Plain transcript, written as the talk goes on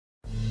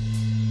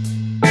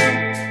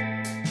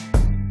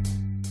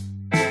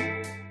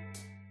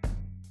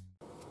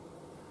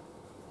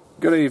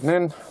Good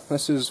evening,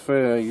 this is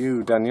for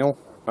you, Daniel.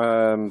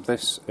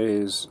 This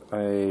is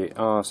a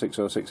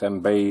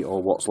R606MB,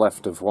 or what's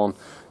left of one.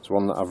 It's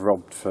one that I've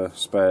robbed for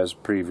spares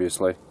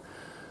previously.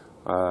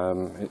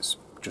 It's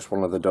just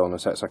one of the donor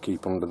sets I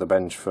keep under the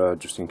bench for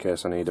just in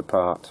case I need a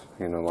part,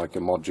 you know, like a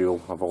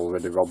module. I've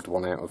already robbed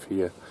one out of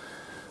here.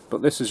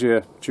 But this is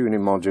your tuning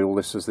module.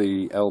 This is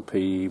the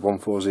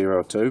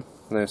LP1402.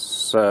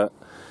 This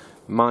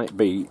might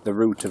be the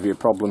root of your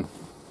problem.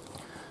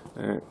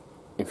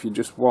 If you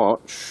just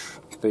watch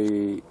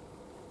the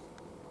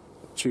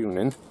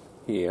tuning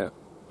here,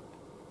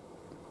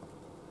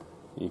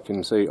 you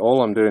can see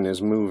all I'm doing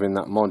is moving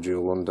that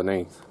module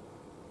underneath.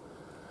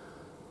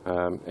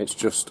 It's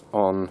just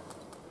on,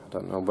 I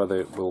don't know whether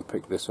it will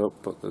pick this up,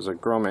 but there's a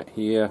grommet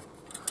here.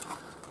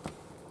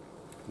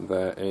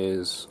 There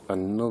is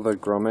another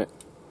grommet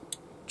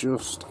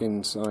just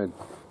inside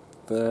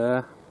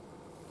there,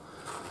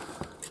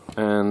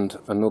 and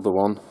another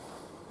one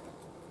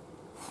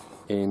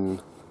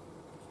in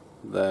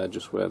there,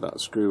 just where that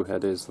screw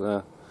head is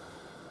there.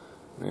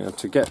 Now,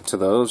 to get to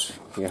those,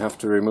 you have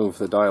to remove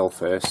the dial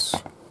face,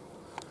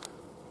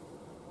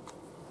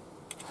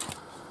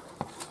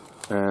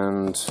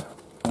 and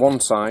one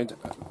side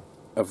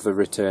of the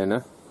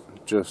retainer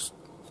just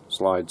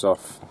slides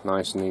off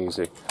nice and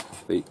easy.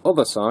 The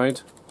other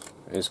side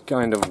is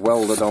kind of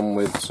welded on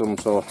with some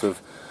sort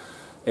of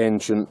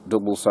ancient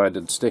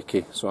double-sided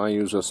sticky, so I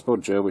use a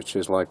spudger, which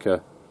is like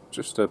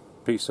just a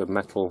piece of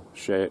metal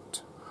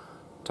shaped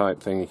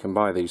type thing. You can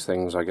buy these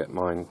things. I get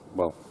mine,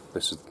 well,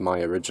 this is my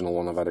original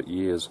one, I've had it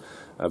years,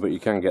 but you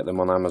can get them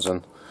on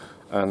Amazon,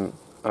 and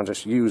I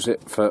just use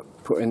it for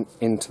putting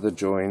into the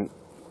joint,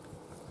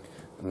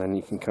 and then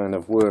you can kind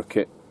of work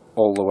it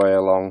all the way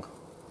along.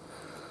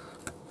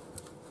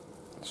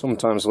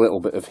 Sometimes a little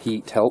bit of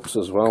heat helps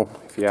as well.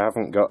 If you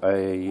haven't got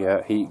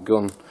a heat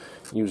gun,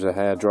 use a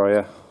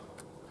hairdryer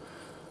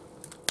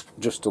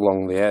just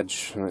along the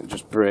edge, and it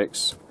just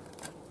breaks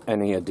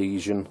any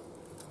adhesion.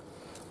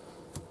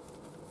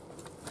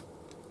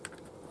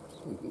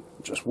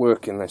 Just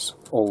working this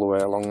all the way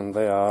along, and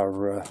they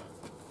are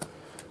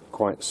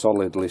quite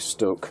solidly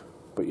stuck,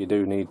 but you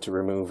do need to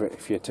remove it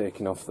if you're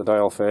taking off the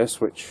dial face,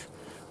 which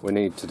we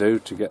need to do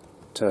to get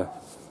to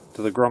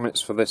the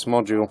grommets for this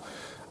module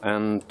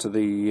and to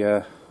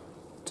the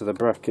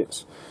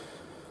brackets.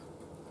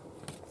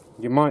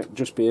 You might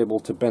just be able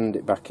to bend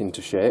it back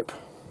into shape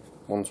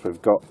once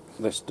we've got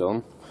this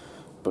done,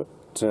 but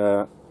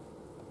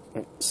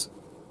it's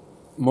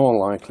more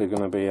likely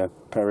going to be a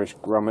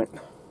perished grommet.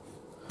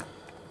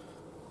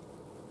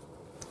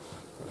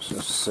 Let's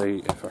just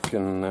see if I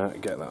can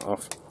get that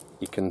off.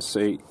 You can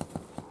see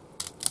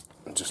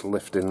just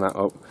lifting that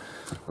up,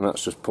 and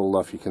that's just pulled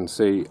off. You can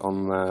see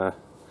on there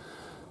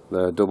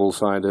the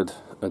double-sided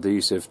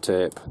adhesive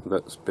tape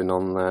that's been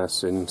on there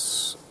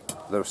since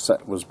the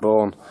set was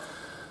born.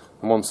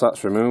 And once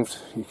that's removed,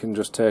 you can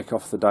just take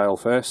off the dial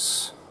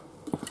face,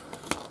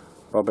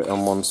 bob it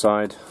on one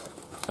side,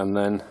 and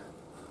then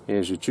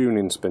here's your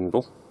tuning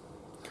spindle.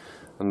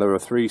 And there are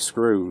 3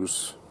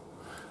 screws,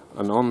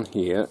 and on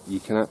here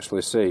you can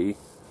actually see,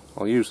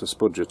 I'll use the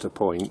spudger to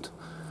point,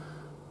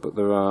 but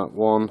there are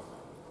 1,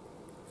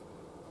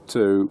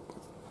 2,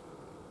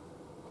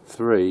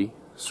 3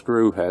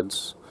 screw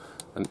heads,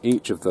 and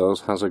each of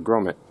those has a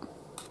grommet,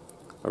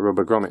 a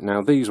rubber grommet.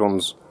 Now these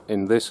ones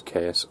in this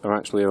case are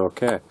actually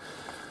okay,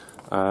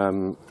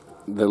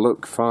 they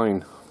look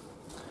fine,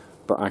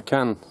 but I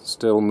can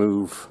still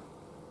move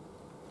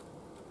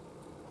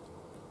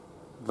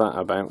that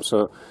about.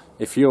 So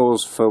if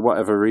yours, for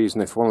whatever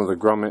reason, if one of the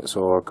grommets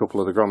or a couple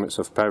of the grommets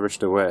have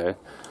perished away,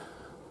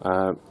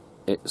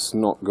 it's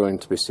not going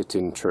to be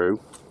sitting true,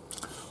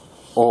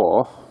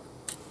 or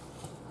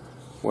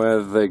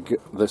where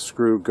the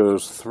screw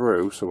goes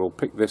through, so we'll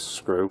pick this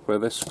screw, where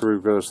this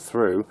screw goes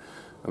through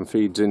and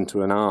feeds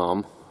into an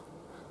arm,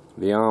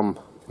 the arm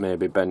may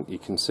be bent. You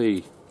can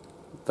see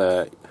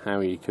there how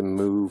you can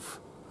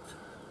move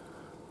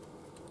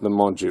the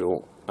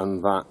module,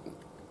 and that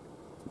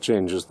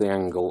changes the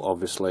angle,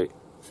 obviously,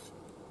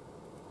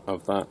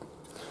 of that.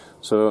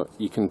 So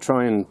you can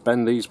try and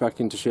bend these back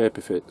into shape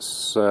if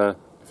it's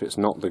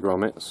not the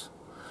grommets,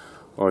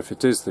 or if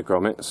it is the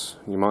grommets,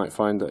 you might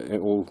find that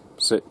it will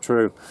sit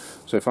true.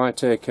 So if I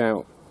take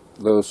out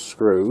those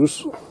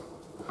screws,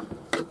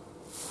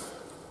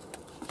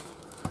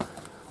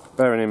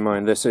 bearing in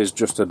mind this is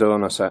just a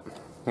donor set,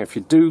 if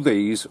you do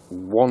these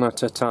one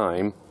at a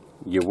time,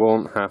 you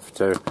won't have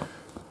to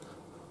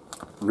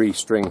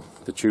restring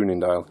the tuning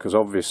dial, because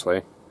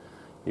obviously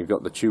you've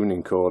got the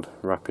tuning cord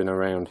wrapping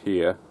around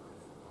here.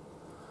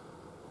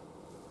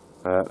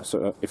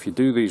 So if you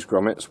do these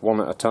grommets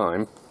one at a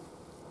time,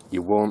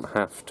 you won't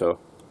have to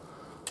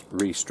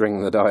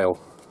restring the dial,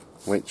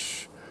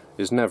 which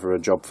is never a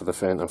job for the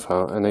faint of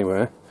heart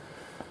anyway.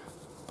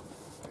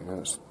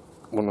 It's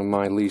one of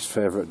my least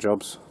favourite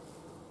jobs.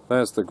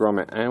 There's the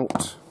grommet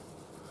out.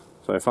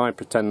 So if I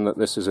pretend that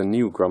this is a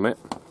new grommet,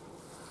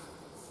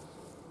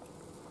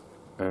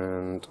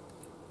 and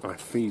I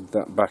feed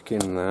that back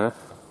in there,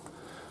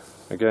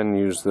 again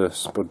use the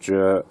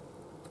spudger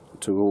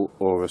tool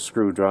or a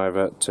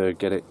screwdriver to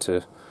get it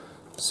to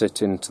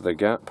sit into the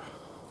gap.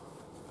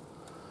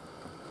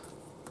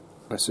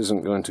 This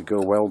isn't going to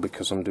go well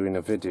because I'm doing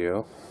a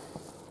video.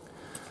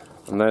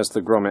 And there's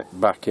the grommet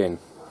back in.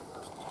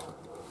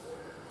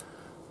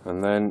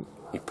 And then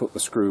you put the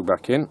screw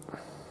back in.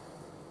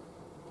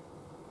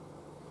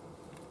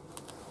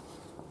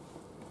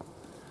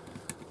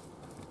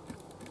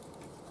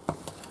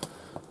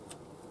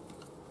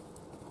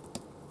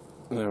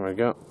 There we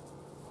go.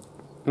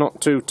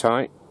 Not too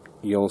tight.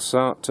 You'll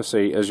start to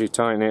see as you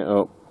tighten it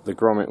up, the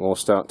grommet will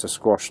start to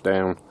squash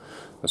down.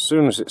 As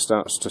soon as it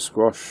starts to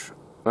squash,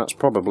 that's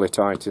probably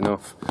tight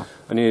enough.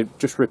 And you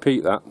just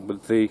repeat that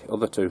with the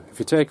other two. If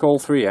you take all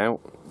three out,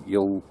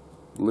 you'll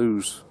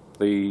lose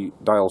the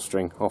dial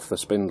string off the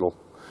spindle.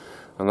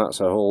 And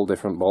that's a whole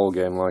different ball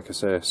game, like I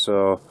say.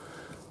 So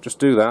just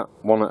do that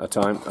one at a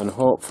time, and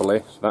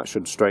hopefully that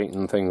should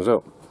straighten things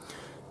up.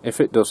 If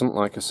it doesn't,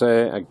 like I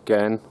say,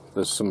 again,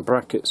 there's some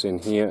brackets in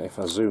here. If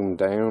I zoom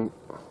down,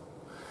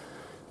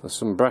 there's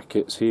some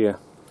brackets here.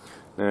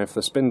 Now if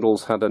the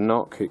spindles had a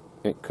knock,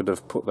 it could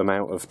have put them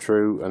out of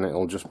true, and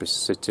it'll just be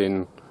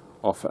sitting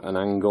off at an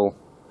angle.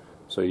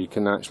 So you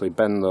can actually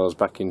bend those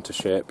back into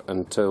shape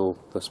until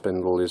the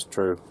spindle is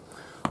true.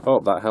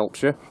 Hope that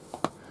helps you.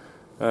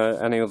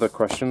 Any other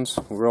questions?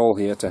 We're all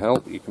here to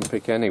help. You can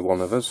pick any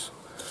one of us.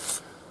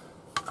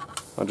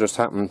 I just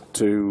happen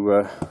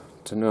to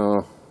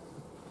know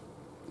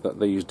that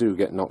these do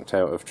get knocked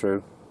out of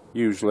true.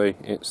 Usually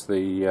it's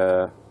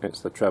the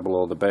treble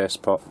or the bass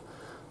pot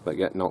that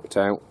get knocked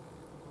out,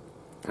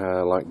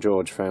 like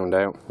George found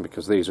out,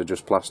 because these are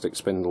just plastic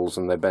spindles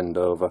and they bend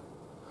over.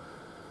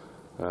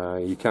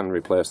 You can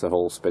replace the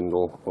whole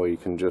spindle, or you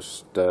can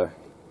just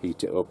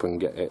heat it up and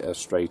get it as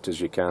straight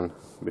as you can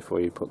before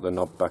you put the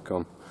knob back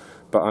on.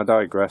 But I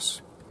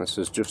digress. This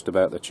is just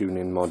about the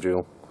tuning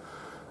module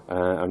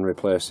and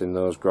replacing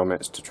those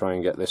grommets to try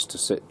and get this to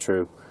sit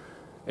true.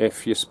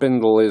 If your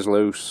spindle is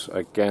loose,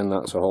 again,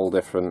 that's a whole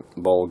different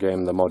ball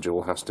game. The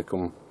module has to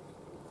come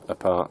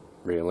apart,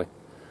 really.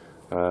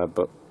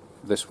 But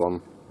this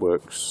one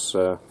works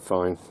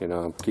fine. You know,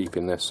 I'm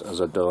keeping this as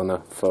a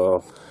donor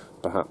for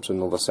perhaps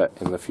another set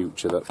in the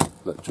future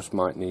that just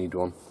might need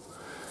one.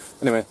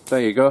 Anyway, there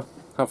you go.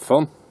 Have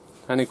fun.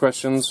 Any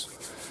questions?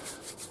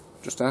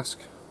 Just ask.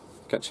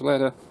 Catch you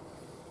later.